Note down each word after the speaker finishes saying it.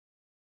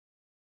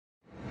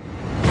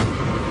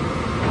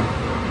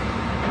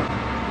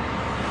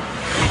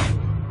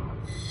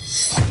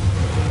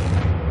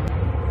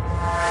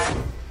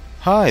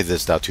Hi,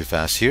 this is Dao Too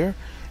Fast here.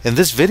 In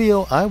this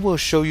video, I will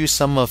show you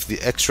some of the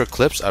extra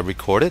clips I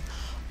recorded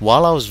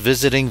while I was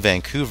visiting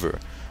Vancouver.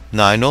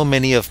 Now, I know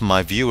many of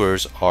my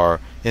viewers are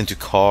into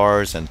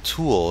cars and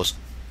tools.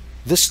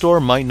 This store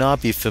might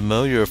not be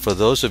familiar for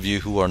those of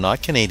you who are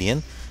not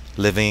Canadian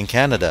living in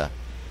Canada.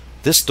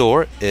 This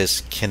store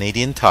is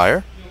Canadian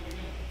Tire.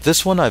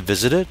 This one I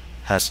visited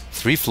has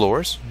 3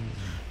 floors.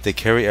 They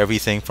carry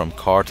everything from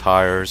car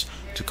tires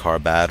to car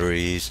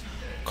batteries,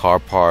 car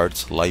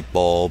parts, light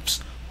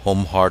bulbs,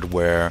 home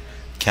hardware,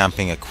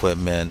 camping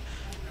equipment,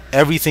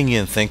 everything you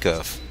can think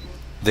of.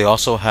 They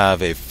also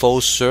have a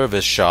full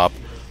service shop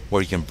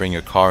where you can bring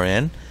your car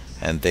in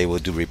and they will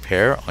do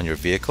repair on your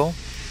vehicle.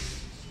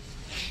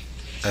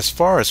 As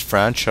far as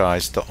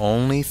franchise, the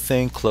only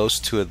thing close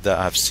to it that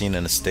I've seen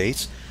in the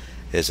States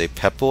is a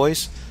Pep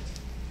Boys,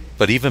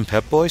 but even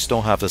Pep Boys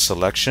don't have the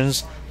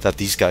selections that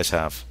these guys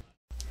have.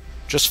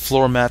 Just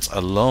floor mats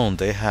alone,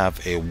 they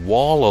have a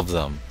wall of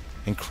them.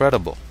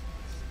 Incredible.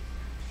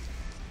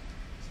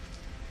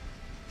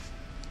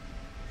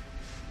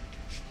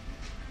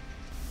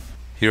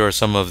 Here are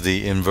some of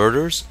the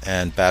inverters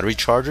and battery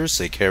chargers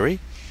they carry.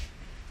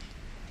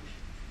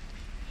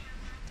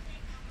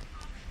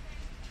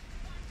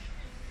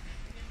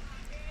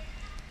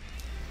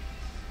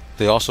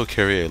 They also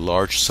carry a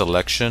large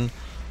selection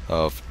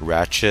of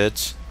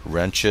ratchets,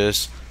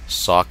 wrenches,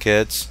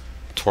 sockets,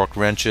 torque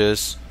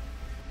wrenches.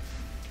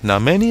 Now,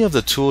 many of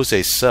the tools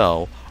they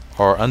sell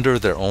are under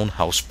their own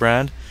house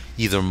brand,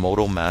 either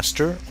Moto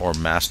Master or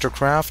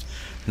Mastercraft.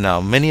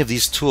 Now, many of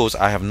these tools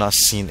I have not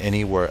seen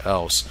anywhere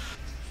else,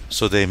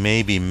 so they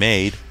may be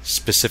made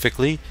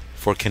specifically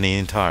for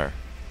Canadian Tire.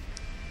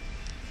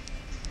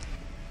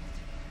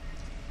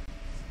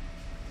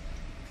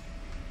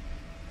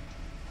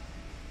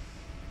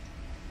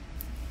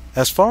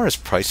 As far as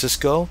prices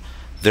go,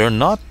 they're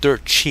not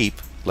dirt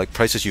cheap like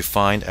prices you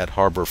find at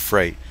Harbor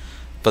Freight,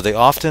 but they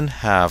often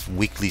have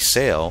weekly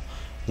sale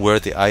where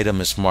the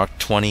item is marked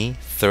 20,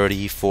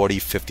 30, 40,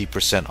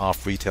 50%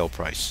 off retail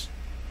price.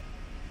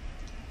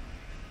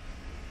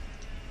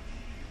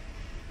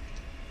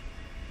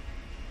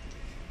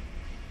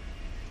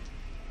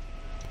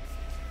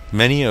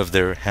 Many of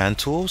their hand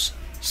tools,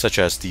 such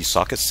as the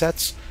socket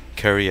sets,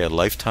 carry a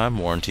lifetime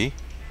warranty.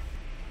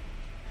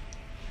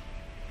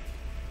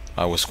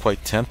 I was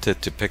quite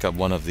tempted to pick up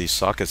one of these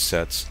socket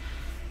sets,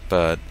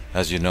 but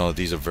as you know,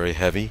 these are very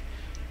heavy,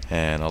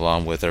 and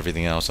along with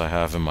everything else I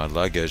have in my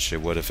luggage,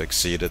 it would have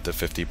exceeded the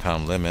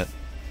 50-pound limit.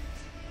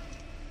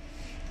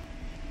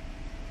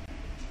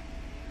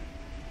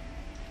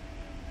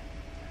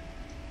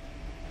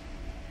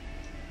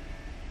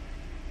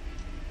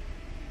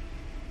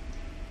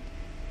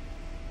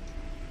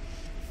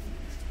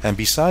 And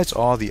besides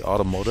all the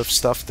automotive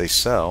stuff they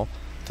sell,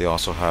 they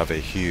also have a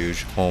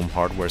huge home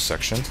hardware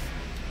section.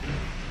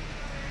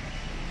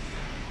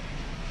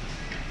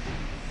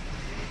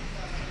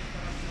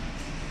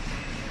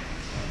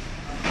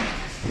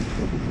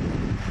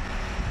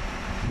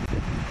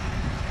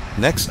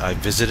 Next, I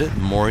visited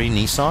Mori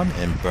Nissan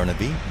in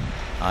Burnaby.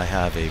 I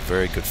have a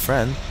very good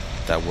friend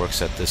that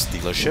works at this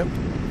dealership.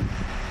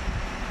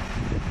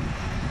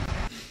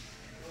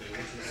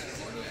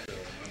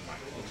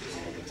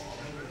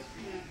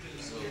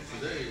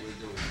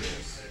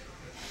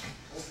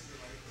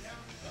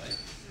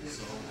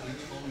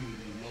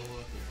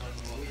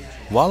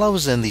 While I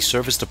was in the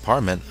service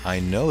department,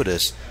 I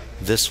noticed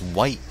this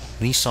white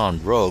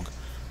Nissan Rogue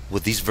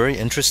with these very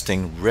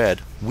interesting red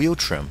wheel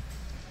trim.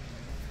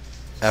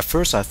 At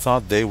first I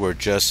thought they were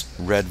just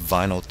red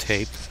vinyl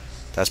tape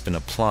that's been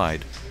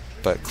applied,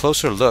 but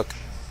closer look,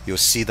 you'll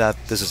see that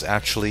this is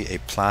actually a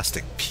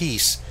plastic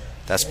piece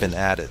that's been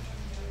added.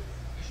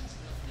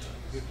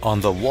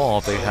 On the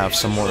wall they have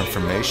some more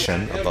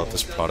information about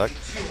this product.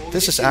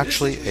 This is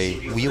actually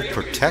a wheel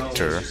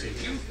protector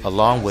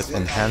along with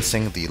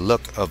enhancing the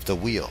look of the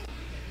wheel.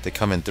 They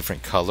come in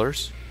different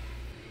colors.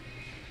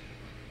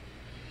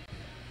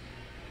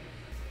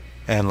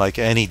 And like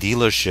any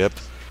dealership,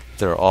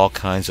 there are all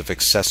kinds of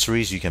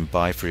accessories you can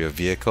buy for your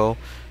vehicle.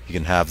 You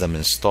can have them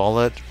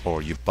install it,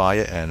 or you buy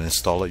it and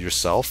install it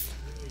yourself.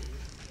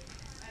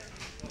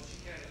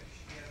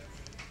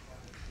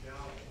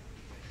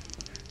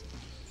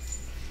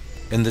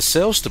 In the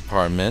sales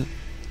department,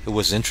 it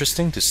was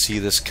interesting to see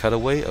this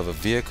cutaway of a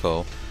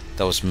vehicle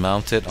that was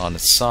mounted on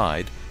its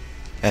side,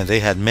 and they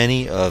had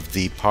many of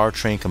the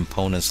powertrain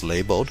components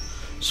labeled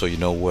so you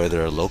know where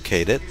they're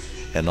located,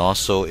 and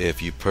also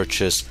if you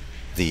purchase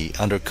the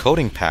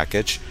undercoating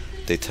package,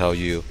 they tell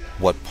you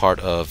what part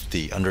of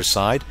the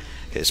underside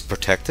is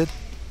protected.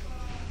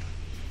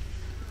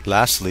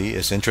 Lastly,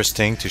 it's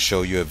interesting to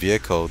show you a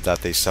vehicle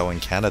that they sell in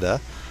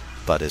Canada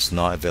but is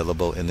not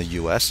available in the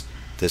US.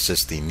 This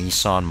is the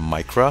Nissan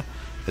Micra.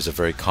 It's a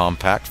very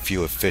compact,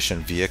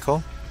 fuel-efficient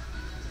vehicle.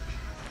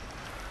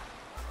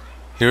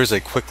 Here's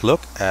a quick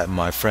look at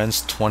my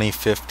friend's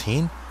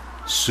 2015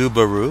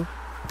 Subaru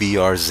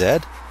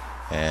BRZ,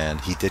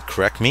 and he did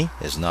correct me,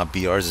 it's not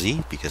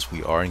BRZ because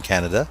we are in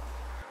Canada.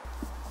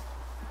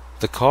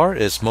 The car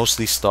is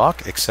mostly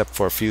stock except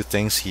for a few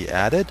things he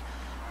added,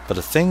 But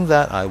the thing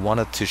that I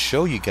wanted to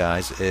show you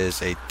guys is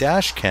a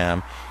dash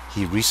cam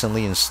he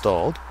recently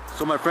installed.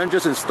 So my friend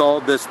just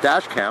installed this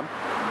dash cam,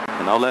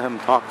 and I'll let him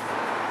talk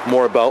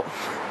more about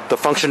the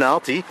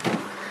functionality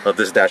of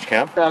this dash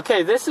cam.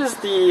 Okay, this is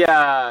the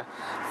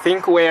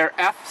Thinkware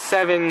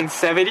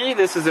F770.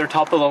 This is their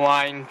top of the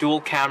line dual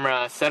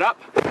camera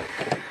setup.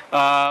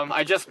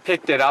 I just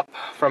picked it up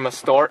from a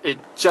store. It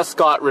just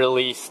got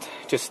released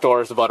to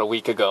stores about a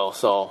week ago,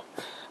 so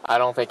I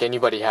don't think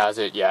anybody has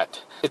it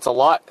yet. It's a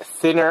lot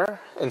thinner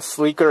and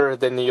sleeker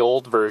than the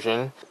old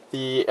version.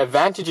 The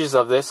advantages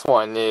of this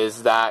one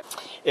is that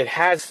it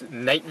has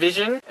night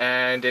vision,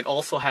 and it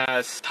also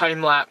has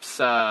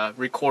time-lapse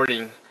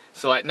recording.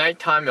 So at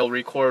nighttime it'll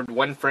record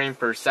 1 frame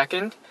per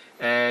second,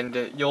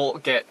 and you'll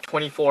get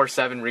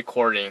 24/7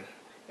 recording.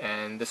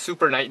 And the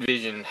super night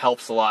vision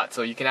helps a lot,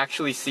 so you can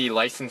actually see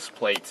license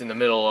plates in the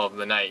middle of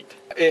the night.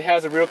 It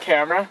has a real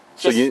camera.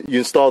 So you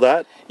install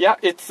that? Yeah,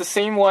 it's the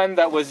same one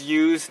that was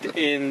used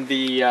in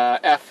the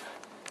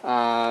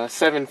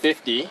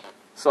F750,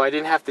 so I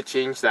didn't have to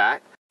change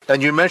that.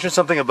 And you mentioned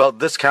something about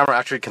this camera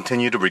actually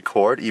continue to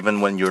record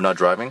even when you're not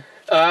driving?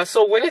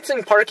 So when it's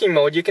in parking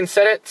mode, you can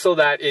set it so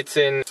that it's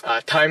in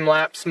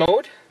time-lapse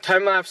mode.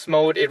 Time-lapse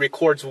mode, it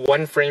records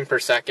 1 frame per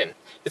second.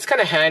 It's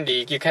kind of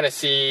handy. You kind of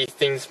see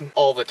things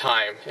all the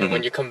time, and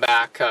when you come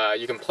back,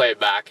 you can play it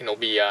back, and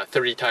it'll be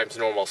 30 times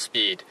normal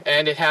speed.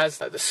 And it has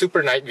the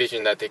super night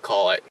vision that they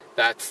call it.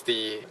 That's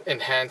the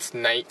enhanced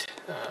night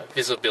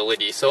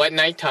visibility. So at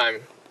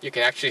nighttime, you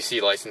can actually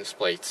see license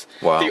plates.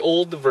 Wow. The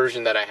old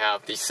version that I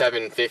have, the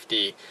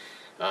 750,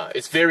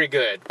 it's very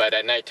good, but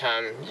at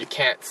nighttime you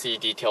can't see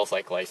details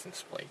like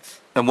license plates.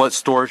 And what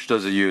storage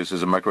does it use?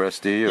 Is it micro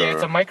SD? Or? Yeah,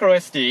 it's a micro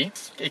SD.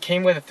 It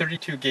came with a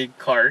 32 gig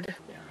card.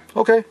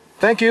 Okay,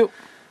 thank you.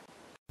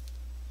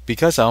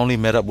 Because I only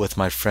met up with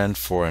my friend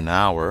for an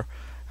hour,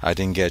 I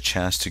didn't get a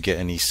chance to get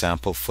any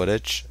sample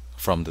footage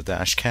from the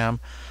dash cam.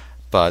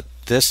 But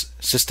this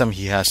system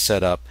he has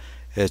set up,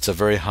 it's a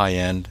very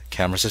high-end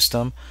camera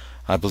system.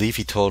 I believe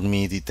he told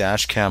me the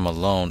dash cam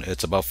alone,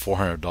 it's about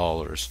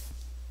 $400.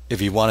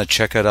 If you want to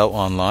check it out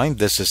online,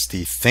 this is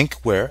the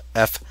Thinkware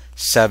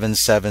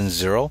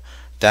F770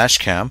 dash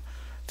cam.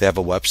 They have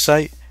a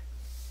website.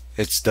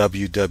 It's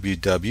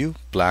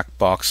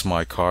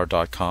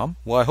www.blackboxmycar.com.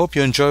 Well, I hope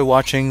you enjoy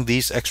watching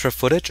these extra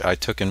footage I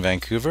took in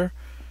Vancouver.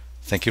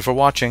 Thank you for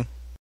watching.